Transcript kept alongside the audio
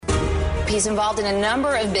He's involved in a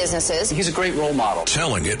number of businesses. He's a great role model.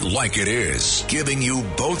 Telling it like it is, giving you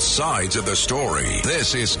both sides of the story.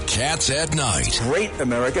 This is Cats at Night. Great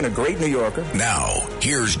American, a great New Yorker. Now,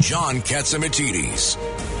 here's John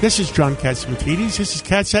Catsimatidis. This is John Catsimatidis. This is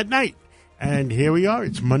Cats at Night. And here we are.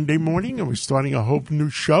 It's Monday morning, and we're starting a whole new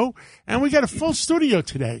show. And we got a full studio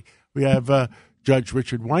today. We have Judge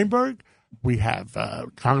Richard Weinberg. We have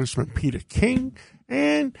Congressman Peter King.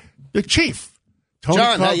 And the chief.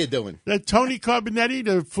 John, how you doing? Tony Carbonetti,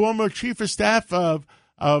 the former chief of staff of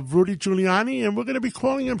Rudy Giuliani. And we're going to be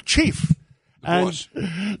calling him Chief. And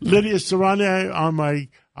Lydia Serrano on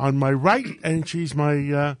my right, and she's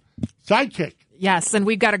my sidekick. Yes, and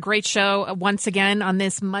we've got a great show once again on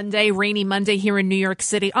this Monday, rainy Monday here in New York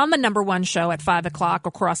City on the number one show at 5 o'clock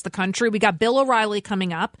across the country. We got Bill O'Reilly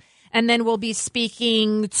coming up, and then we'll be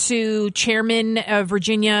speaking to Chairman of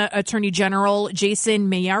Virginia Attorney General Jason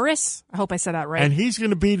Miyares. I hope I said that right. And he's going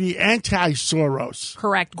to be the anti-Soros.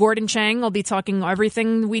 Correct. Gordon Chang will be talking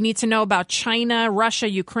everything we need to know about China, Russia,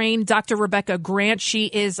 Ukraine. Dr. Rebecca Grant, she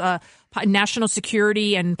is a national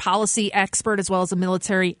security and policy expert as well as a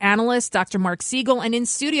military analyst, Dr. Mark Siegel. And in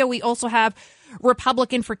studio, we also have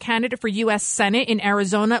Republican for candidate for U.S. Senate in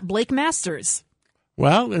Arizona, Blake Masters.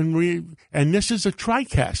 Well, and this is a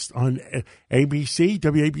TriCast on ABC,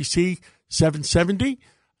 WABC 770,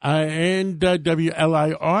 and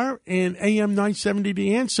WLIR and AM 970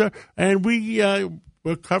 The Answer. And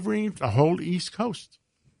we're covering the whole East Coast.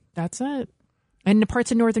 That's it. And the parts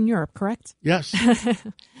of Northern Europe, correct? Yes.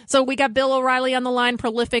 So we got Bill O'Reilly on the line,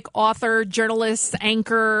 prolific author, journalist,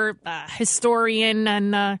 anchor, historian,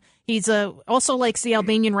 and he's also likes the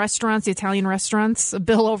Albanian restaurants, the Italian restaurants.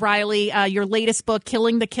 Bill O'Reilly, your latest book,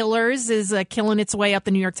 Killing the Killers, is killing its way up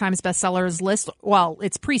the New York Times bestsellers list. Well,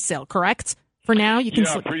 it's pre-sale, correct? For now, you can.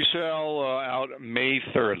 Yeah, pre-sale out May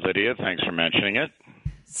 3rd, Lydia. Thanks for mentioning it.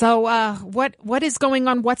 So what is going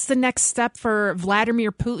on? What's the next step for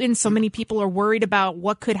Vladimir Putin? So many people are worried about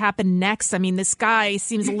what could happen next. I mean, this guy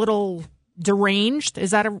seems a little deranged.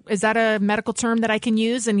 Is that a medical term that I can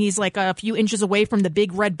use? And he's like a few inches away from the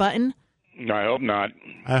big red button? I hope not.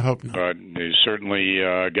 I hope not. But he's certainly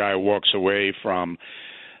a guy who walks away from,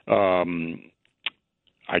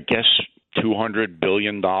 I guess, $200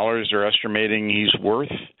 billion they're estimating he's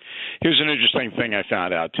worth. Here's an interesting thing I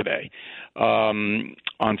found out today.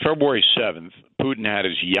 On February 7th, Putin had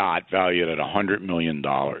his yacht valued at $100 million,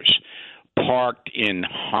 parked in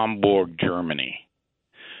Hamburg, Germany.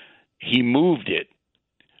 He moved it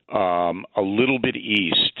a little bit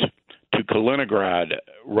east to Kaliningrad,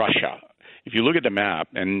 Russia. If you look at the map,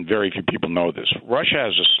 and very few people know this, Russia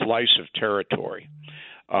has a slice of territory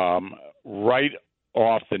right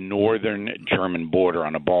off the northern German border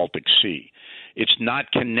on the Baltic Sea. It's not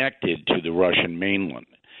connected to the Russian mainland.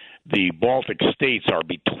 The Baltic states are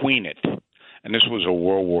between it, and this was a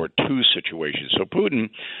World War II situation. So Putin,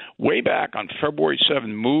 way back on February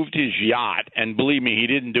 7th, moved his yacht, and believe me, he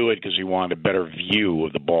didn't do it because he wanted a better view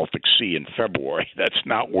of the Baltic Sea in February. That's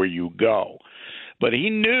not where you go. But he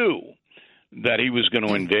knew that he was going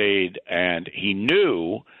to invade, and he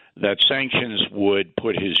knew that sanctions would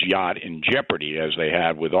put his yacht in jeopardy, as they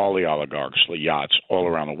had with all the oligarchs' yachts all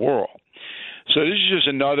around the world. So this is just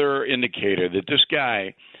another indicator that this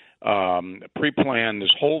guy pre-planned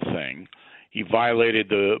this whole thing. He violated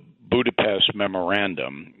the Budapest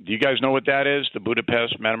Memorandum. Do you guys know what that is, the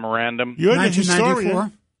Budapest Memorandum? You're the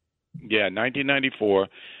historian. Yeah, 1994.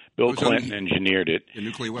 Bill Clinton engineered it. The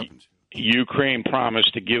nuclear weapons. Ukraine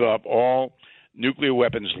promised to give up all nuclear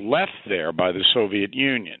weapons left there by the Soviet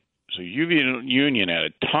Union. So the Soviet Union had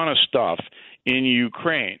a ton of stuff in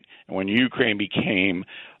Ukraine. And when Ukraine became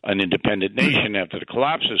an independent nation after the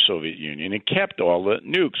collapse of the Soviet Union, it kept all the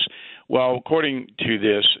nukes. Well, according to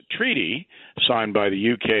this treaty signed by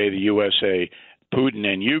the UK, the USA, Putin,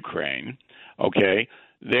 and Ukraine, okay,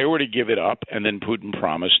 they were to give it up, and then Putin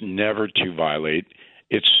promised never to violate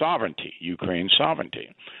its sovereignty, Ukraine's sovereignty.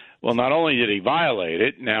 Well, not only did he violate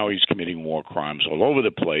it, now he's committing war crimes all over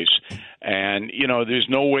the place, and, you know, there's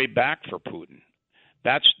no way back for Putin.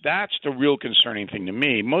 That's the real concerning thing to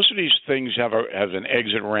me. Most of these things have an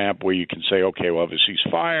exit ramp where you can say, okay, we'll have a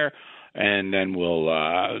ceasefire, and then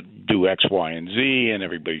we'll do X, Y, and Z, and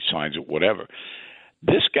everybody signs it, whatever.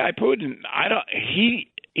 This guy Putin, he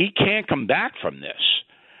can't come back from this,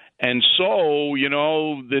 and so you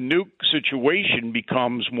know the nuke situation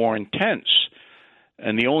becomes more intense,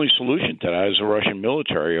 and the only solution to that is the Russian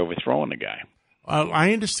military overthrowing the guy.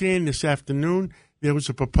 I understand this afternoon there was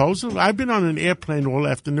a proposal. I've been on an airplane all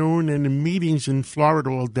afternoon and in meetings in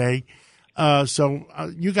Florida all day. So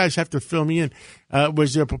you guys have to fill me in.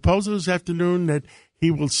 Was there a proposal this afternoon that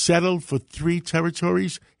he will settle for 3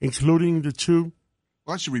 territories, including the 2?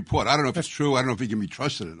 Well, that's a report. I don't know if it's true. I don't know if he can be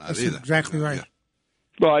trusted or not That's either. exactly right. Yeah.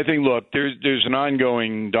 Well, I think, look, there's an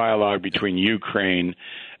ongoing dialogue between Ukraine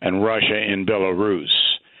and Russia in Belarus.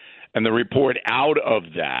 And the report out of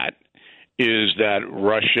that is that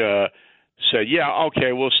Russia said, yeah,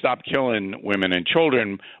 okay, we'll stop killing women and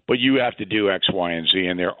children, but you have to do X, Y, and Z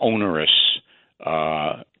in their onerous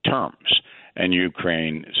terms. And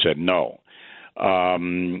Ukraine said no.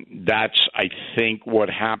 That's, I think, what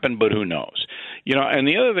happened, but who knows? You know, and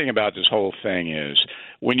the other thing about this whole thing is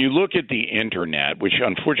when you look at the Internet, which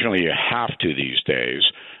unfortunately you have to these days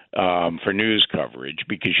for news coverage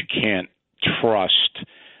because you can't trust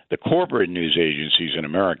the corporate news agencies in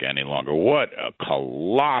America any longer. What a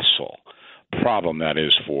colossal problem that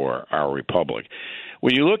is for our republic.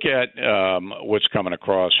 When you look at what's coming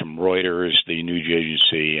across from Reuters, the news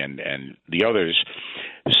agency, and the others,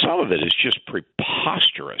 some of it is just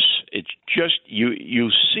preposterous. It's just you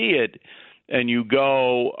see it and you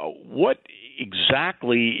go, what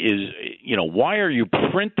exactly is, why are you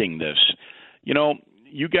printing this?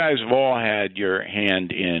 You guys have all had your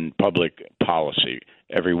hand in public policy,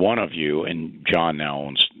 every one of you, and John now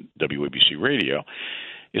owns WABC Radio.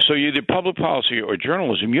 So either public policy or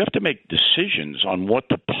journalism, you have to make decisions on what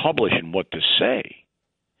to publish and what to say.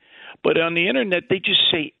 But on the Internet, they just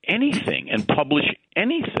say anything and publish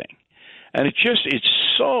anything. And it's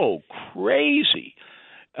so crazy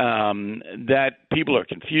that people are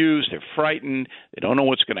confused, they're frightened, they don't know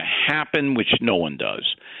what's going to happen, which no one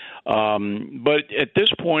does. But at this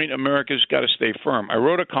point, America's got to stay firm. I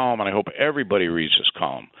wrote a column, and I hope everybody reads this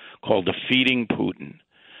column, called Defeating Putin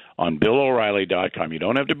on BillO'Reilly.com. You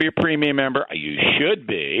don't have to be a premium member. You should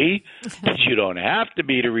be, but you don't have to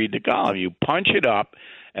be to read the column. You punch it up,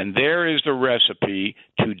 and there is the recipe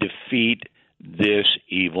to defeat this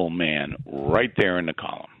evil man right there in the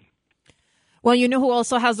column. Well, you know who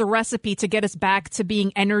also has a recipe to get us back to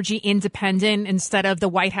being energy independent instead of the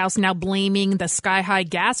White House now blaming the sky-high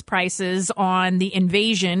gas prices on the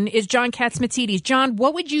invasion is John Catsimatidis. John,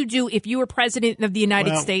 what would you do if you were president of the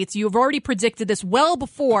United States? You've already predicted this well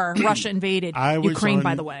before Russia invaded Ukraine,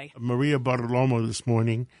 by the way. Maria Bartiromo this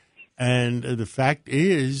morning, and the fact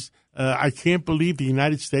is, I can't believe the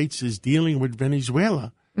United States is dealing with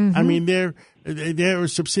Venezuela. Mm-hmm. I mean, they're a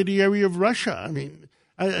subsidiary of Russia. I mean,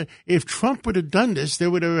 if Trump would have done this, they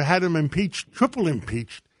would have had him impeached, triple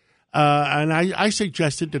impeached. And I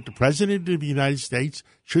suggested that the president of the United States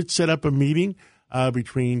should set up a meeting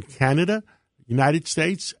between Canada, United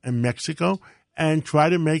States, and Mexico and try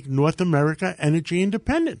to make North America energy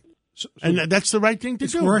independent. And that's the right thing to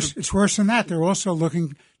do. It's worse than that. They're also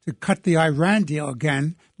looking to cut the Iran deal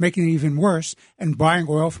again, making it even worse, and buying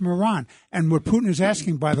oil from Iran. And what Putin is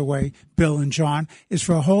asking, by the way, Bill and John, is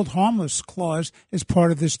for a hold harmless clause as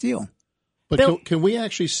part of this deal. But can we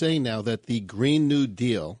actually say now that the Green New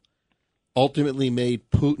Deal ultimately made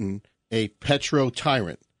Putin a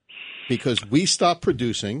petro-tyrant? Because we stopped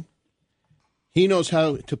producing. He knows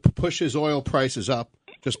how to push his oil prices up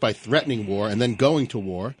just by threatening war and then going to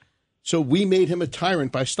war. So we made him a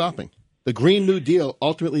tyrant by stopping. The Green New Deal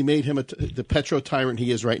ultimately made him the petro-tyrant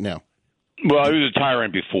he is right now. Well, he was a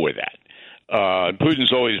tyrant before that.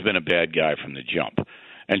 Putin's always been a bad guy from the jump.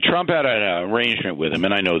 And Trump had an arrangement with him,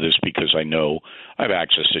 and I know this because I have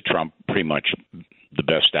access to Trump, pretty much the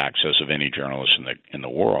best access of any journalist in the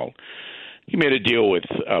world. He made a deal with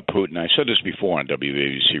Putin. I said this before on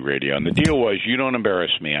WABC Radio, and the deal was, you don't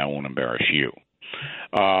embarrass me, I won't embarrass you.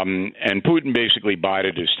 And Putin basically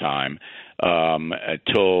bided his time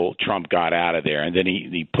until Trump got out of there. And then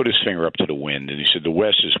he put his finger up to the wind, and he said, the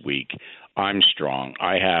West is weak. I'm strong.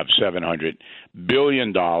 I have $700 billion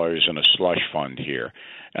in a slush fund here,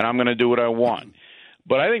 and I'm going to do what I want.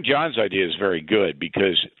 But I think John's idea is very good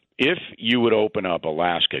because if you would open up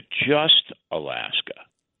Alaska, just Alaska,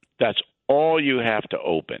 that's all you have to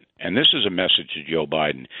open. And this is a message to Joe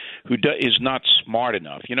Biden, who is not smart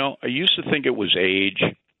enough. I used to think it was age.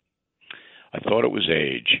 I thought it was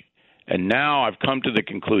age. And now I've come to the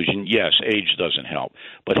conclusion, yes, age doesn't help.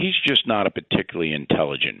 But he's just not a particularly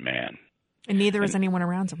intelligent man. And neither is anyone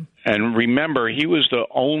around him. And remember, he was the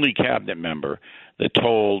only cabinet member that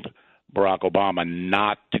told Barack Obama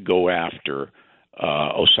not to go after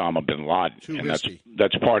Osama bin Laden. And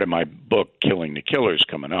that's part of my book, Killing the Killers,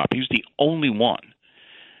 coming up. He's the only one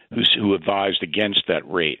who advised against that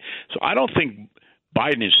rate. So I don't think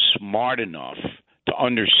Biden is smart enough to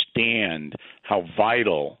understand how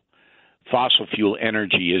vital fossil fuel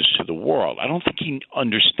energy is to the world. I don't think he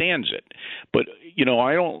understands it. But,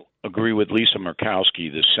 I don't agree with Lisa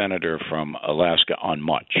Murkowski, the senator from Alaska, on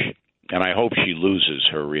much. and I hope she loses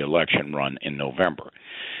her reelection run in November.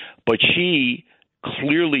 But she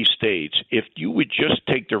clearly states if you would just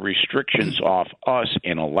take the restrictions off us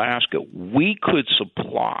in Alaska, we could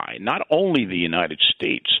supply not only the United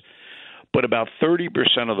States, but about 30%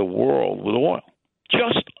 of the world with oil.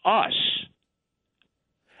 Just us.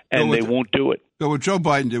 And they won't do it. So what Joe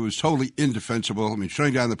Biden did was totally indefensible. I mean,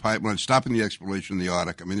 shutting down the pipeline, stopping the exploration in the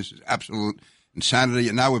Arctic. I mean, this is absolute insanity.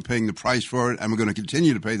 And now we're paying the price for it, and we're going to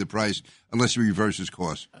continue to pay the price unless he reverses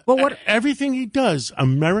course. Well, everything he does,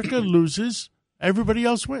 America loses. Everybody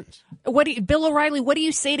else wins. Bill O'Reilly, what do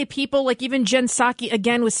you say to people like even Jen Psaki,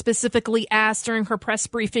 again, was specifically asked during her press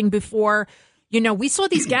briefing before, we saw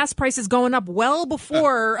these gas prices going up well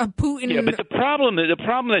before Putin. Yeah, but the problem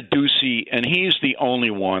that Ducey, and he's the only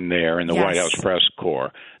one there in the White House press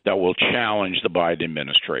corps that will challenge the Biden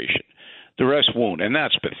administration. The rest won't, and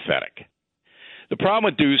that's pathetic. The problem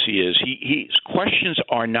with Ducey is his questions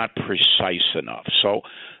are not precise enough. So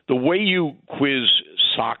the way you quiz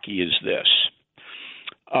Psaki is this.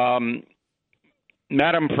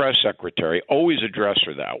 Madam Press Secretary, always address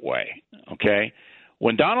her that way, okay?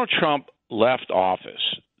 When Donald Trump left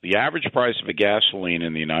office, the average price of a gasoline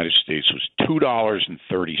in the United States was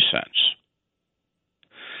 $2.30.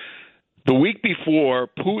 The week before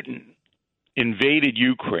Putin invaded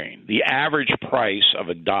Ukraine, the average price of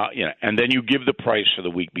and then you give the price for the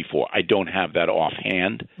week before. I don't have that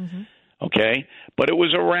offhand, okay? But it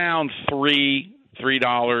was around $3,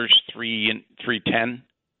 $3.10.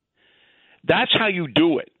 That's how you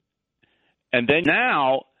do it. And then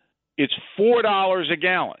now it's $4 a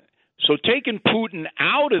gallon. So taking Putin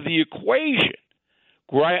out of the equation,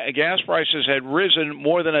 gas prices had risen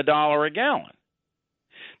more than $1 a gallon.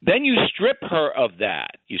 Then you strip her of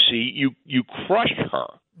that. You see, you crush her.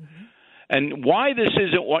 And why this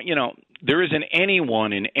isn't what, there isn't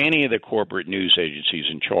anyone in any of the corporate news agencies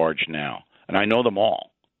in charge now, and I know them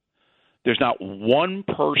all. There's not one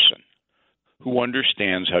person who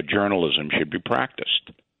understands how journalism should be practiced.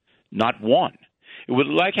 Not one. It would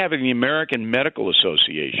like having the American Medical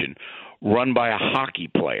Association run by a hockey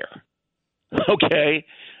player. Okay?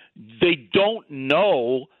 They don't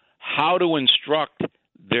know how to instruct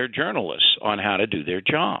their journalists on how to do their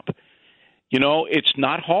job. It's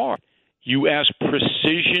not hard. You ask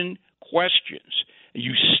precision questions.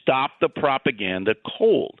 You stop the propaganda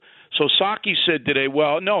cold. So Psaki said today,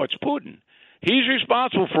 well, no, it's Putin. He's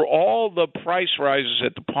responsible for all the price rises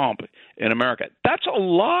at the pump in America. That's a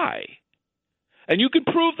lie. And you can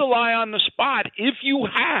prove the lie on the spot if you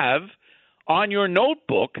have on your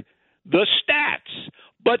notebook the stats.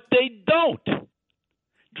 But they don't.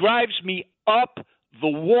 Drives me up the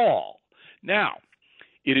wall. Now,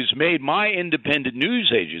 it has made my independent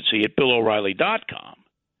news agency at BillO'Reilly.com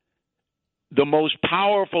the most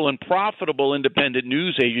powerful and profitable independent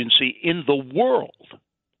news agency in the world,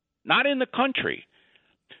 not in the country.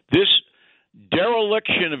 This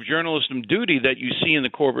dereliction of journalism duty that you see in the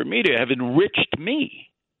corporate media have enriched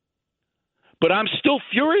me. But I'm still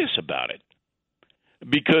furious about it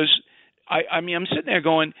because, I'm sitting there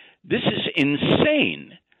going, this is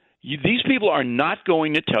insane. These people are not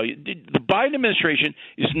going to tell you. The Biden administration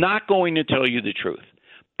is not going to tell you the truth,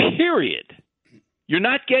 period. You're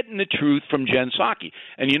not getting the truth from Jen Psaki.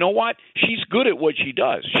 And you know what? She's good at what she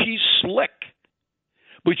does. She's slick.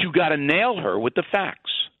 But you got to nail her with the facts.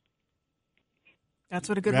 That's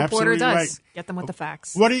what a good You're reporter does. right. Get them with the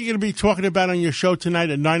facts. What are you going to be talking about on your show tonight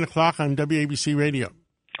at 9 o'clock on WABC Radio?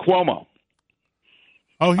 Cuomo.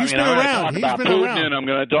 Oh, he's been around. He's been Putin, around. And I'm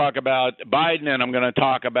going to talk about Biden, and I'm going to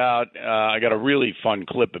talk about I got a really fun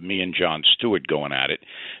clip of me and Jon Stewart going at it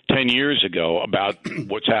 10 years ago about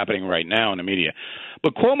what's happening right now in the media.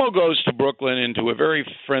 But Cuomo goes to Brooklyn into a very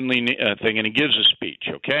friendly thing, and he gives a speech,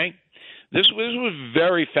 okay? This was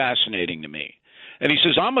very fascinating to me. And he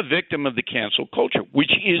says, I'm a victim of the cancel culture,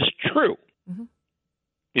 which is true. Mm-hmm.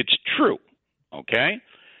 It's true, okay?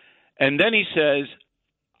 And then he says,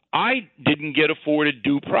 I didn't get afforded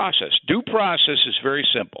due process. Due process is very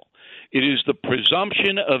simple. It is the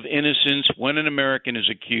presumption of innocence when an American is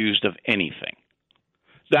accused of anything.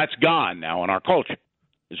 That's gone now in our culture.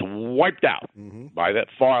 It's wiped out by that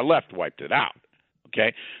far left, wiped it out.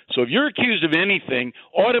 Okay? So if you're accused of anything,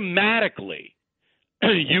 automatically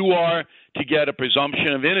you are to get a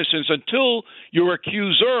presumption of innocence until your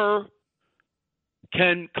accuser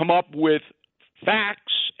can come up with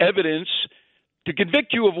facts, evidence to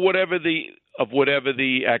convict you of whatever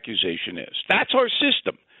the accusation is. That's our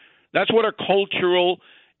system. That's what our cultural.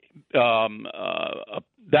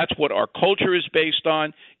 That's what our culture is based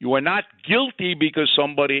on. You are not guilty because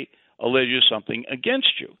somebody alleges something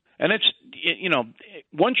against you, and it's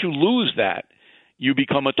once you lose that, you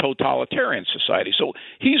become a totalitarian society. So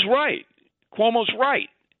he's right. Cuomo's right,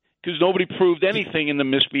 because nobody proved anything in the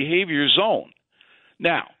misbehavior zone.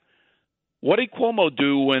 Now, what did Cuomo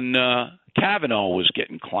do when Kavanaugh was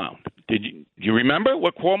getting clowned? Do you remember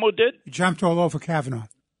what Cuomo did? He jumped all over Kavanaugh.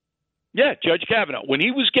 Yeah, Judge Kavanaugh. When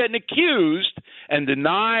he was getting accused and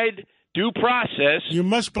denied due process, you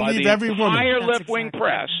must believe by the every woman. entire left-wing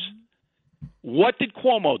press, what did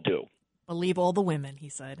Cuomo do? Believe all the women, he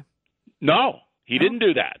said. No, he didn't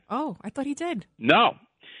do that. Oh, I thought he did. No.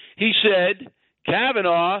 He said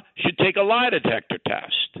Kavanaugh should take a lie detector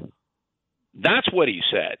test. That's what he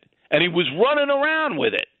said. And he was running around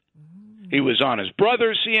with it. He was on his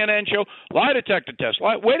brother's CNN show. Lie detector test.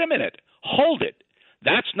 Wait a minute. Hold it.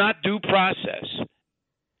 That's not due process.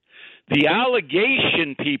 The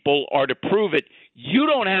allegation people are to prove it. You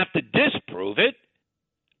don't have to disprove it.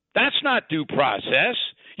 That's not due process.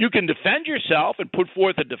 You can defend yourself and put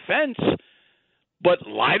forth a defense, but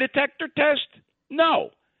lie detector test? No.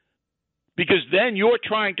 Because then you're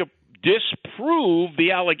trying to disprove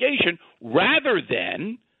the allegation rather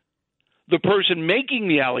than the person making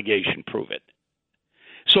the allegation prove it.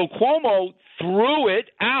 So Cuomo threw it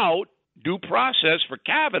out, due process for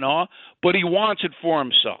Kavanaugh, but he wants it for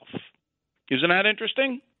himself. Isn't that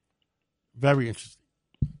interesting? Very interesting.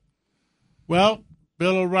 Well,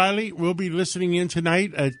 Bill O'Reilly will be listening in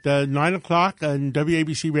tonight at 9 o'clock on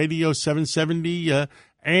WABC Radio 770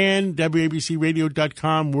 and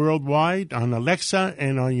WABCRadio.com worldwide on Alexa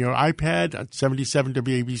and on your iPad at 77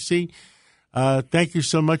 WABC. Thank you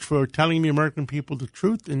so much for telling the American people the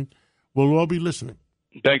truth, and we'll all be listening.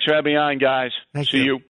 Thanks for having me on, guys. Thank See you.